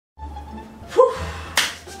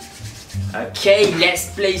Okay, let's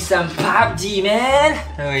play some Pubg, man.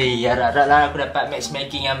 Oi, harap-harap lah aku dapat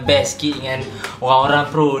matchmaking yang best sikit dengan orang-orang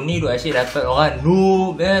pro ni. Duk asyik dapat orang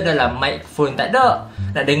noob dalam microphone tak ada.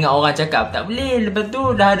 Nak dengar orang cakap tak boleh. Lepas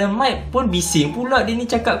tu dah ada mic pun bising pula. Dia ni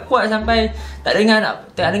cakap kuat sampai tak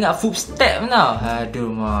dengar footstep tau.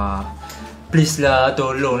 Aduh mah. Please lah,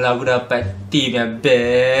 tolonglah aku dapat team yang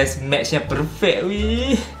best, match yang perfect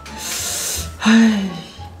weh.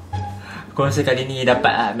 Aku rasa kali ni dapat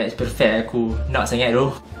lah match perfect aku. Nak sangat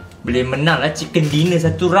tu. Boleh menang lah chicken dinner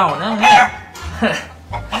satu round lah.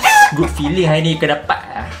 Good feeling hari ni kau dapat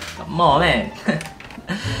lah. Come on man.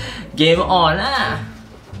 Game on lah.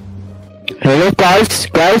 Hello guys.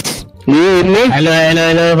 Do you hear me?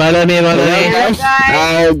 Hello. Follow me.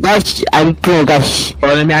 Guys, I'm pro guys.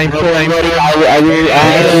 Follow me, I'm pro. I want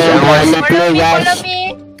to play guys. Follow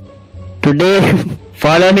me. Today,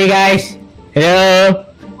 Follow me, guys. Hello.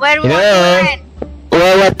 Where Hello.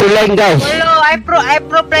 what to learn guys? Follow, I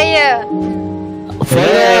pro player.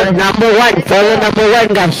 Follow number one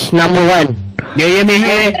guys. Number one. Do you hear me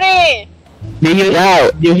here? 3. Do you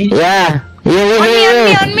Yeah.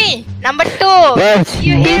 hear? On me. Number 2. Yes.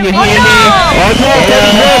 You hear me? hear Oh me?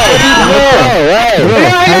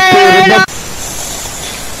 no!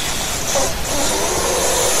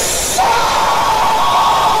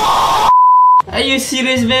 Are you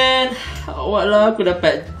serious man? Awak lah aku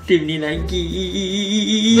dapat team ni lagi.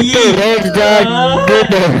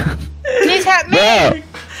 Please help me.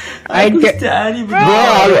 Aku setiap hari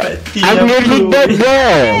I'm nearly dead bro.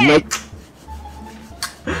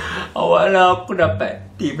 Awak lah aku dapat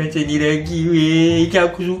team macam ni lagi weh. Kan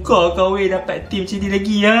aku suka kau weh dapat team macam ni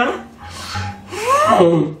lagi ya.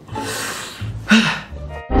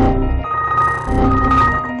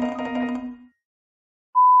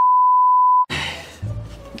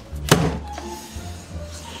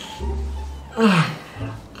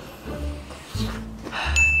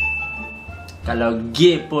 Kalau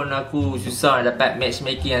game pun aku susah nak dapat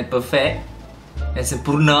matchmaking yang perfect, yang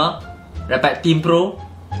sempurna, dapat team pro.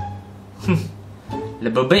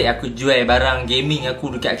 Lebih baik aku jual barang gaming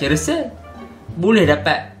aku dekat Carousell. Boleh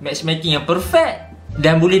dapat matchmaking yang perfect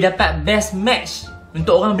dan boleh dapat best match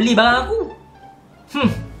untuk orang beli barang aku.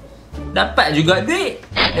 Dapat juga duit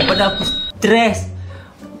daripada aku stres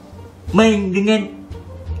main dengan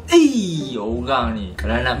orang ni.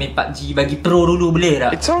 Kalau nak main Pubg bagi pro dulu boleh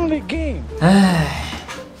tak? It's only game.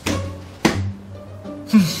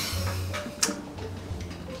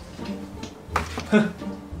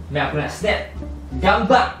 Ni aku nak snap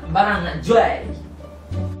gambar barang nak jual.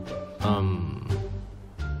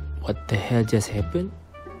 What the hell just happened?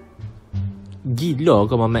 Gila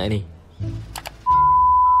ke Mamat ni?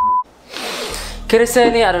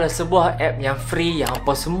 Carousell ni adalah sebuah app yang free yang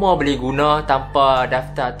hampa semua boleh guna tanpa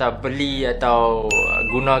daftar atau beli atau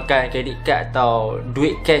gunakan credit card atau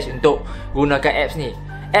duit cash untuk gunakan apps ni.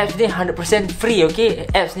 Apps ni 100% free, okay?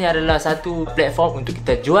 Apps ni adalah satu platform untuk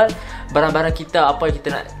kita jual barang-barang kita apa yang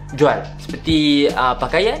kita nak jual. Seperti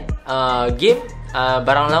pakaian, game,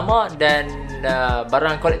 barang lama dan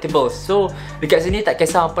barang collectibles. So dekat sini tak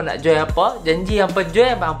kisah hampa nak jual apa, janji hampa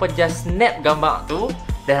jual, hampa just snap gambar tu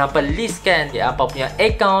dan hampa listkan hampa punya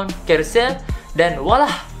account Carousell dan voila,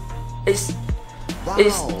 it's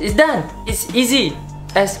done. It's easy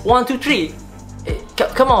as 1, 2, 3.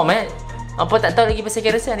 Come on man. Hampa tak tahu lagi pasal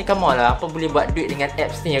Carousell ni, come on lah. Hampa boleh buat duit dengan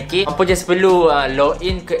apps ni, okay? Hampa just perlu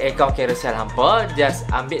login ke account Carousell hampa, just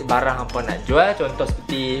ambil barang hampa nak jual. Contoh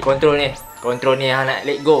seperti kontrol ni yang nak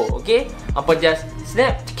let go, okay? Hampa just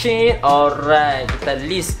snap, alright, kita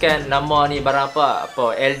listkan nama ni barang apa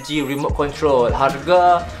LG remote control,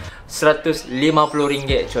 harga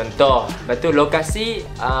RM150 contoh. Lepas tu lokasi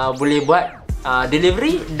boleh buat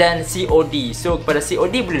delivery dan COD. So kepada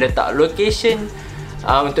COD boleh letak location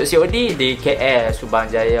untuk COD di KL, Subang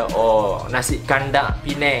Jaya, Nasi Kandak,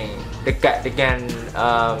 Penang, dekat dengan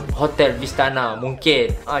Hotel Vistana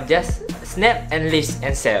mungkin. Just snap and list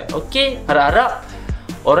and sell, okay? Harap-harap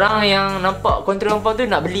orang yang nampak kontrol hampa tu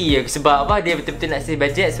nak beli je. Sebab apa? Dia betul-betul nak save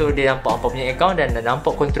budget. So dia nampak hampa punya account dan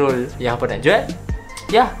nampak kontrol yang hampa nak jual.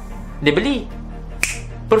 Ya, dia beli.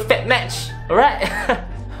 Perfect match. Alright.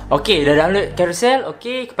 Okay, dah download Carousell.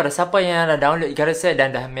 Okay, kepada siapa yang dah download Carousell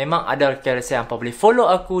dan dah memang ada Carousell, hampa boleh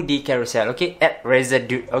follow aku di Carousell. Okay,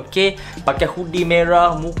 @RazorDude. Okay, pakai hoodie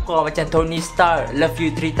merah, muka macam Tony Stark, Love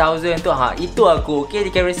You 3000 tu. Itu aku. Okay,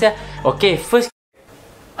 di Carousell. Okay, first.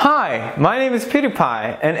 Hi, my name is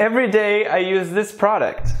PewDiePie, and every day I use this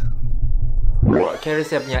product.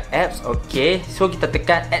 Carousell punya apps, okay. So kita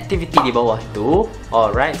tekan activity di bawah tu.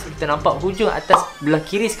 Alright, so kita nampak hujung atas belah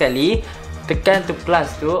kiri sekali. Tekan tu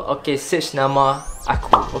plus tu. Okay, search nama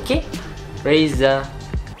aku, okay?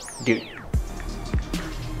 RazorDude.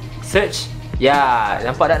 search. Ya,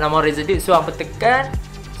 nampak tak nama Razor Dude? So hampa tekan.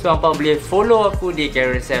 So hampa boleh follow aku di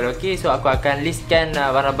Carousell, okay? So aku akan listkan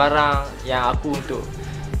barang-barang yang aku untuk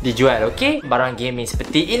dijual, okay? Barang gaming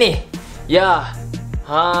seperti ini. Ya,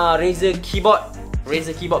 Razer keyboard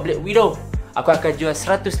Black Widow. Aku akan jual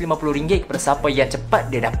RM150 kepada siapa yang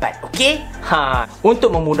cepat dia dapat, okay?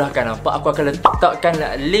 Untuk memudahkan hampa, aku akan letakkan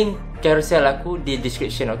link Carousell aku di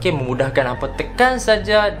description, okay? Memudahkan hampa tekan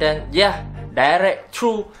saja dan ya, direct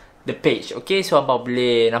through the page, okay? So hampa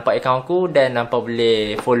boleh nampak account aku dan hampa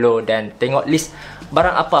boleh follow dan tengok list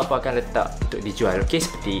barang apa aku akan letak untuk dijual, okay?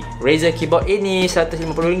 Seperti Razer keyboard ini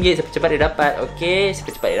RM150, cepat dia dapat, okay?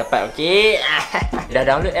 Cepat dia dapat, okay? Dah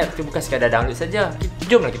download app tu, bukan sekadar download saja.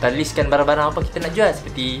 Jomlah kita listkan barang-barang apa kita nak jual.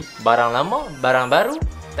 Seperti barang lama, barang baru,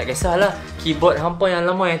 tak kisahlah. Keyboard hampa yang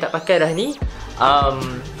lama yang tak pakai dah ni,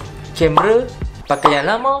 kamera pakai yang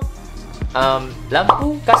lama,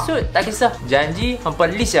 lampu, kasut, tak kisah. Janji hampa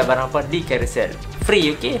list lah barang hampa di Carousell.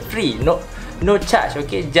 Free, okay? Free, no charge,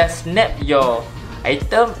 okay? Just snap your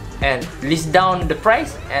item and list down the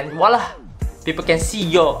price and voila, people can see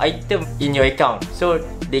your item in your account, so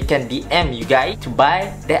they can DM you guys to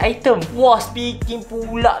buy the item. Wah, speaking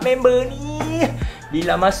pula member ni,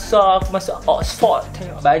 bila aku masuk Oxford,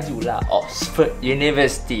 tengok baju lah Oxford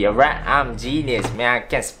University, alright? I'm genius man, I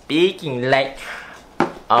can speaking like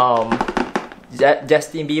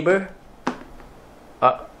Justin Bieber.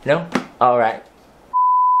 No? Alright.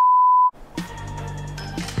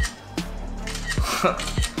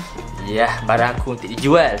 Ya, barang aku untuk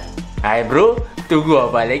dijual. Hai bro, tunggu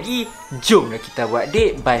apa lagi? Jomlah kita buat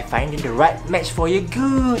date by finding the right match for your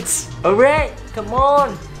goods. Alright, come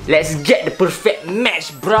on. Let's get the perfect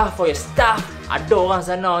match bruh for your stuff. Ada orang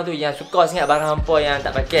sana tu yang suka sangat barang hampa yang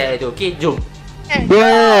tak pakai tu. Okay, jom.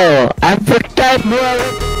 Yo, I'm so tired,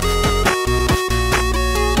 bro.